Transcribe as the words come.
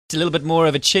a little bit more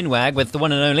of a chinwag with the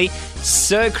one and only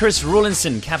Sir Chris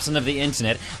Rawlinson, captain of the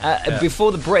internet.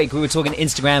 Before the break, we were talking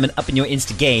Instagram and up in your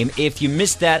Insta game. If you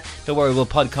missed that, don't worry, we'll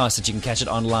podcast it. You can catch it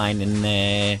online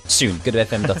soon. Go to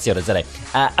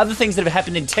fm.co.za. Other things that have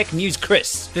happened in tech news,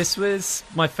 Chris. This was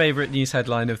my favourite news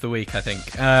headline of the week, I think.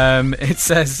 It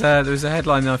says, there was a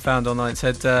headline that I found online. It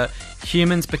said,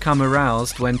 humans become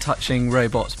aroused when touching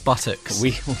robots' buttocks.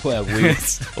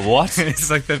 What? It's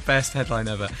like the best headline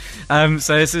ever.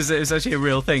 So it's actually a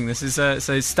real thing. This is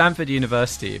so Stanford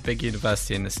University, a big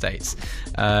university in the States,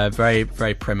 very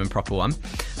very prim and proper one,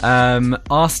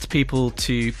 asked people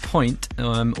to point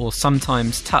or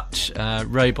sometimes touch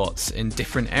robots in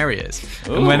different areas.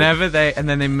 And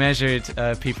then they measured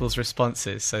people's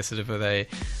responses. So sort of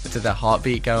did their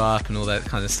heartbeat go up and all that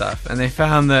kind of stuff. And they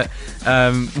found that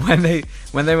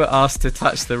when they were asked to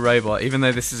touch the robot, even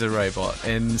though this is a robot,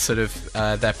 in sort of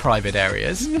their private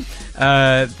areas,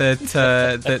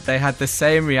 that they had the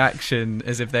same reaction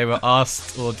as if they were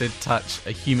asked or did touch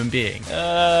a human being,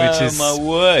 which is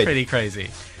pretty crazy.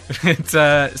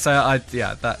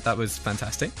 That was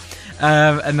fantastic.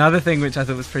 Another thing which I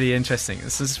thought was pretty interesting.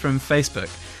 This is from Facebook.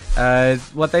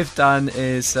 What they've done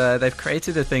is they've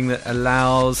created a thing that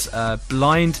allows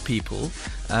blind people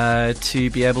to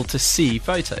be able to see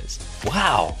photos.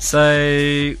 Wow.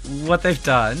 So what they've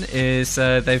done is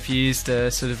they've used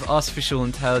a sort of artificial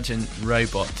intelligent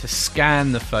robot to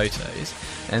scan the photos,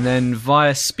 and then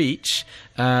via speech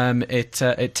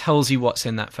it tells you what's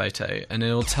in that photo, and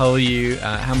it'll tell you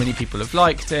how many people have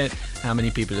liked it, how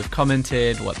many people have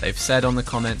commented, what they've said on the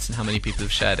comments, and how many people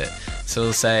have shared it. So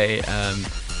it'll say,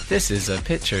 this is a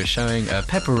picture showing a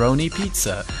pepperoni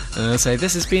pizza, and it'll say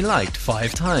this has been liked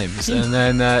 5 times, and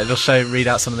then it'll read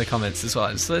out some of the comments as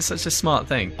well. So it's such a smart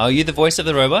thing. Are you the voice of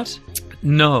the robot?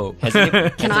 No.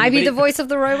 Can I be the voice of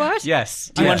the robot?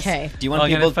 Yes. Do you yes. want people? I'm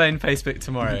going to phone Facebook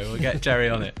tomorrow. We'll get Jerry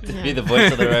on it. Be the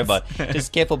voice of the robot.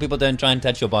 Just careful, people don't try and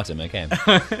touch your bottom. Okay.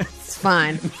 It's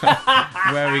fine.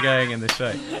 Where are we going in the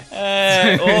show?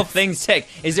 All things tech.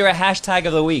 Is there a hashtag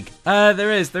of the week?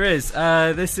 There is.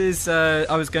 This is.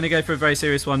 I was going to go for a very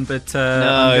serious one, but No,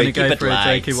 I'm going to go keep it for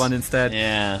light. a jokey one instead.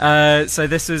 Yeah. So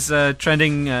this was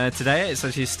trending today. It's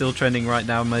actually still trending right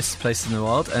now in most places in the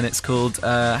world, and it's called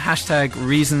hashtag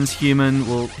reasons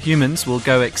humans will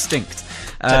go extinct.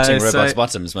 Touching robots'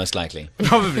 bottoms, most likely.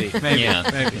 Probably, maybe. Yeah.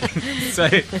 Maybe.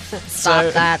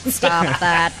 Stop that.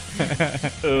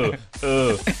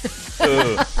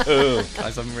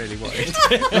 Guys, I'm really worried.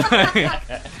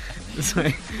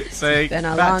 Been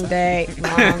a long day.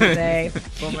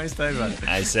 Almost over.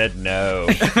 I said no.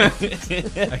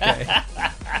 Okay.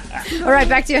 All right,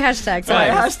 back to your hashtag. Sorry.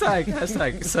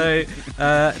 Hashtag. So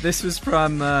this was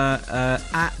from at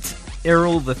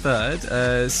Irl the Third.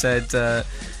 Said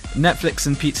Netflix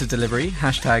and pizza delivery.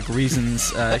 Hashtag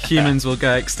reasons humans will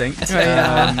go extinct.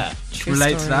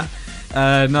 Relate to that.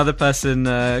 Another person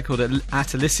called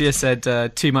at Alicia said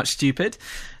too much stupid.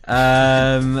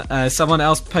 Someone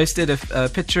else posted a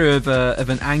picture of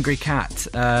an angry cat.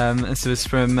 This was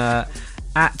from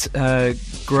at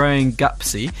Growing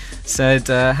Gupsy. Said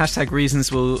hashtag reasons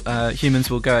humans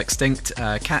will go extinct.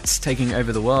 Cats taking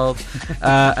over the world.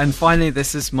 And finally,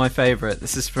 this is my favourite.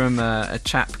 This is from a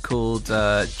chap called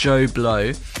Joe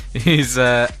Blow. He's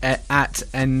at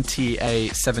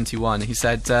NTA71. He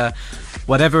said,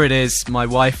 whatever it is, my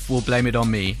wife will blame it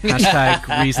on me.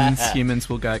 Hashtag reasons humans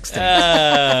will go extinct.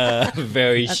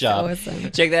 Very That's sharp.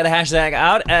 awesome. Check that hashtag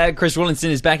out. Chris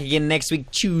Rawlinson is back again next week,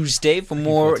 Tuesday, for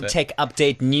more tech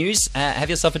update news. Have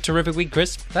yourself a terrific week,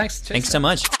 Chris. Thanks. Thanks so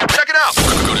much. Check it out.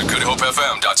 Go to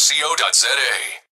goodhopefm.co.za.